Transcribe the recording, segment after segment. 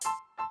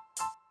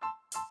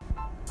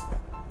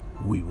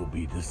We will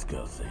be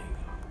discussing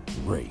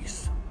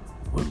race,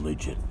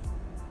 religion,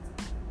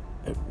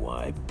 and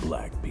why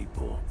black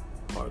people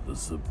are the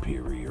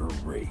superior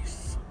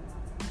race.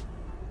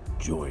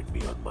 Join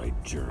me on my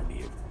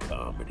journey of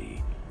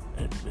comedy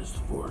and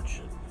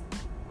misfortune.